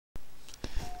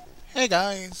Hey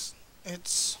guys,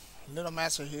 it's Little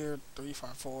Master here,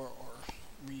 354 or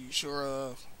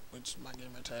Reashura, which my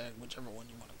gamer tag, whichever one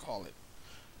you want to call it.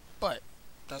 But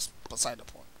that's beside the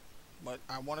point. What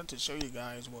I wanted to show you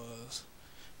guys was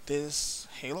this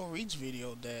Halo Reach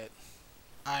video that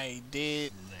I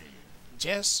did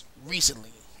just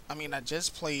recently. I mean, I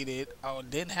just played it. I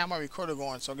didn't have my recorder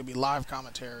going so it could be live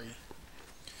commentary.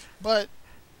 But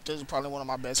this is probably one of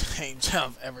my best games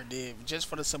I've ever did, just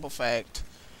for the simple fact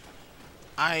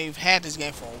I've had this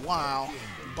game for a while,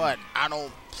 but I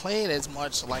don't play it as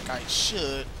much like I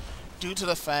should due to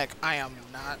the fact I am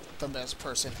not the best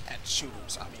person at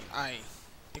shooters. I mean, I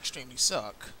extremely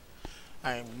suck.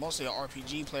 I'm mostly an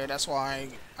RPG player. That's why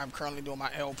I'm currently doing my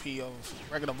LP of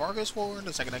regular Vargas War.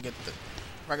 The second I get the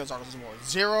regular Vargas War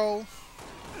 0,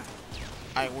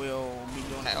 I will be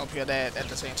doing an LP of that at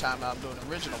the same time that I'm doing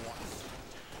the original one.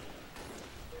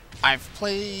 I've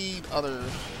played other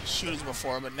shooters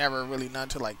before, but never really none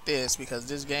to like this, because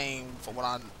this game, for what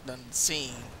I've done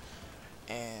seen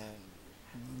and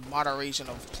moderation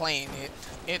of playing it,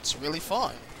 it's really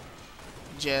fun.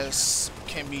 Just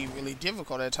can be really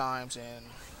difficult at times, and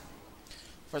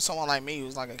for someone like me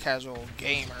who's like a casual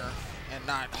gamer and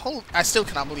not I still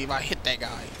cannot believe I hit that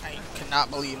guy. I cannot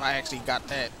believe I actually got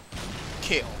that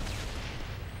kill.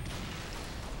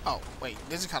 Oh wait,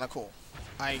 this is kind of cool.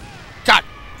 I got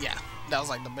Yeah, that was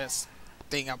like the best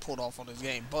thing I pulled off on this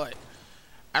game, but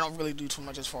I don't really do too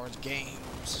much as far as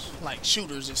games, like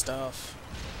shooters and stuff.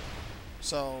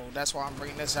 So that's why I'm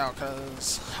bringing this out,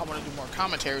 because I want to do more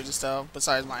commentaries and stuff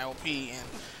besides my LP.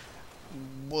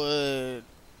 And would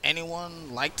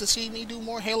anyone like to see me do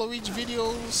more Halo Reach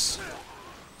videos?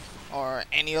 Or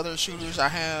any other shooters? I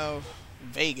have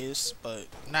Vegas, but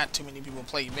not too many people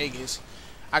play Vegas.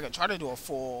 I could try to do a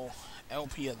full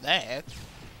LP of that.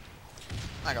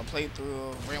 Like I played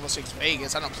through Rainbow Six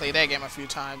Vegas. I done played that game a few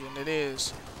times, and it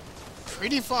is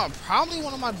pretty fun. Probably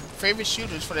one of my favorite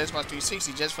shooters for the Xbox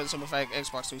 360, just for the simple fact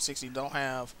Xbox 360 don't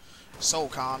have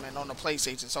SOCOM, and on the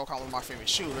PlayStation, SOCOM was my favorite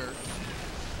shooter.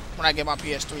 When I get my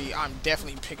PS3, I'm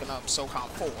definitely picking up SOCOM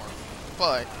 4.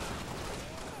 But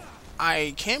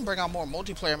I can bring out more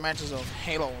multiplayer matches of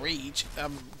Halo Reach.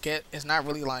 It's not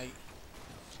really like,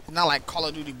 it's not like Call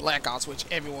of Duty Black Ops, which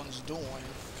everyone's doing,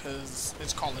 because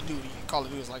it's Call of Duty. Call of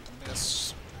Duty is like the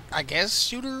best, I guess,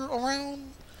 shooter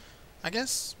around. I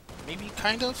guess, maybe,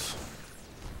 kind of.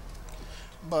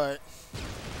 But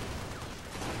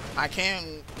I'm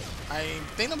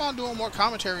thinking about doing more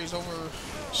commentaries over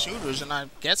shooters, and I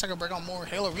guess I could bring on more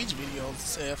Halo Reach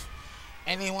videos if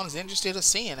anyone's interested in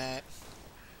seeing that.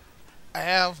 I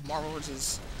have Marvel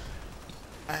vs.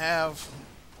 I have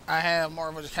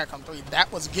Marvel vs. Capcom 3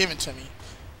 that was given to me.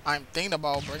 I'm thinking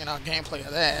about bringing out gameplay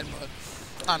of that, but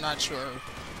I'm not sure.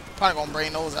 Probably gonna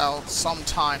bring those out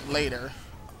sometime later.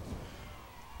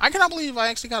 I cannot believe I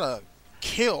actually got a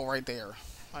kill right there.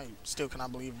 I still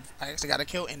cannot believe I actually got a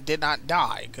kill and did not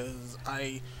die, because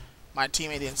my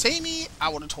teammate didn't save me. I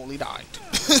would have totally died.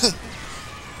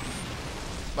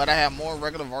 But I have more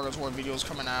regular Vargas War videos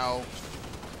coming out.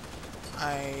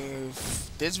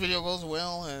 If this video goes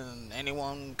well and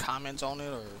anyone comments on it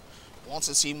or wants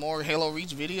to see more Halo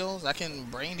Reach videos, I can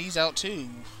bring these out too.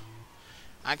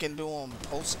 I can do them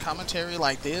post commentary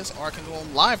like this, or I can do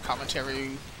them live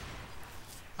commentary.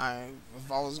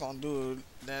 If I was gonna do it,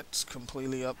 that's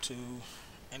completely up to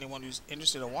anyone who's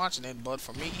interested in watching it. But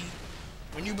for me,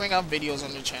 when you bring out videos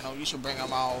on your channel, you should bring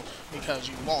them out because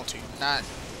you want to, not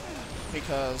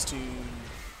because to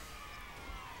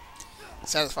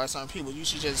satisfy some people. You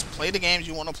should just play the games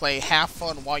you want to play, have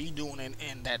fun while you're doing it,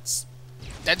 and that's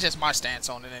just my stance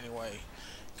on it anyway.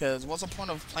 Because what's the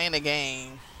point of playing a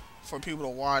game for people to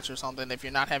watch or something if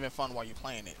you're not having fun while you're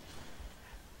playing it?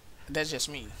 That's just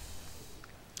me.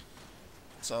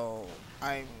 So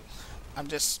I'm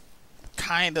just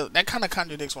that kind of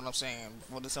contradicts what I'm saying.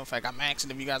 For the simple fact, I'm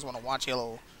asking if you guys want to watch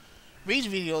Halo Reach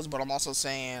videos, but I'm also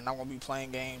saying I'm gonna be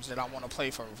playing games that I want to play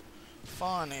for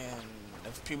fun, and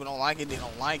if people don't like it, they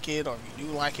don't like it, or if you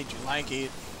do like it, you like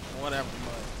it, whatever.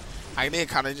 But I did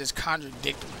kind of just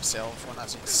contradict myself when I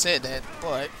just said that,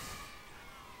 but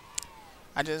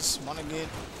I just want to get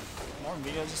more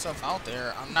videos and stuff out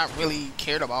there. I'm not really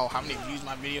cared about how many views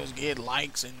my videos get,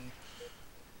 likes and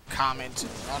comments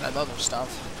and all that other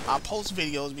stuff. I post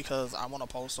videos because I want to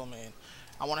post them, and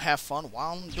I want to have fun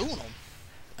while I'm doing them.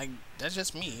 Like, that's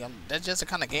just me. That's just the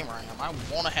kind of gamer I am.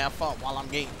 I want to have fun while I'm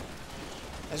gaming.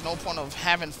 There's no point of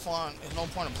having fun. There's no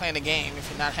point of playing the game if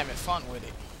you're not having fun with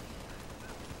it.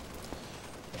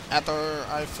 After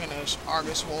I finish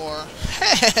Argus War,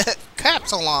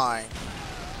 Capsuline.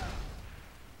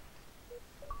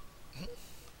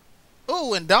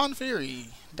 Oh, and Don Fury.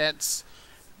 That's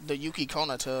the Yuki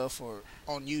Konata for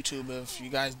on YouTube. If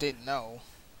you guys didn't know,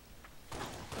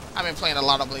 I've been playing a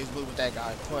lot of BlazBlue with that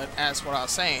guy. But as what I was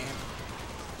saying,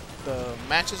 the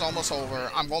match is almost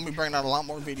over. I'm going to be bringing out a lot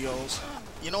more videos.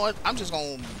 You know what? I'm just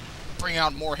going to bring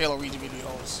out more Halo Region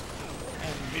videos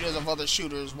and videos of other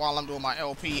shooters while I'm doing my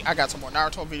LP. I got some more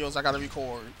Naruto videos I got to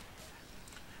record.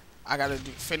 I got to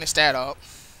finish that up.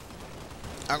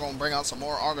 I'm going to bring out some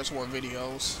more August War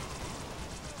videos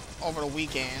over the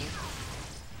weekend.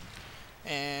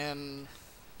 And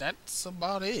that's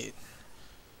about it.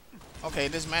 Okay,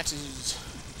 this match is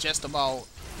just about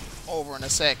over in a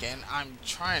second. I'm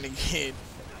trying to get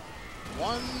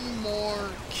one more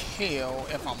kill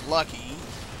if I'm lucky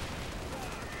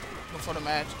before the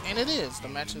match, and it is. The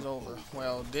match is over.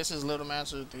 Well, this is Little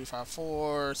Master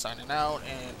 354 signing out,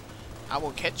 and I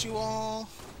will catch you all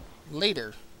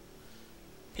later.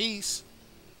 Peace.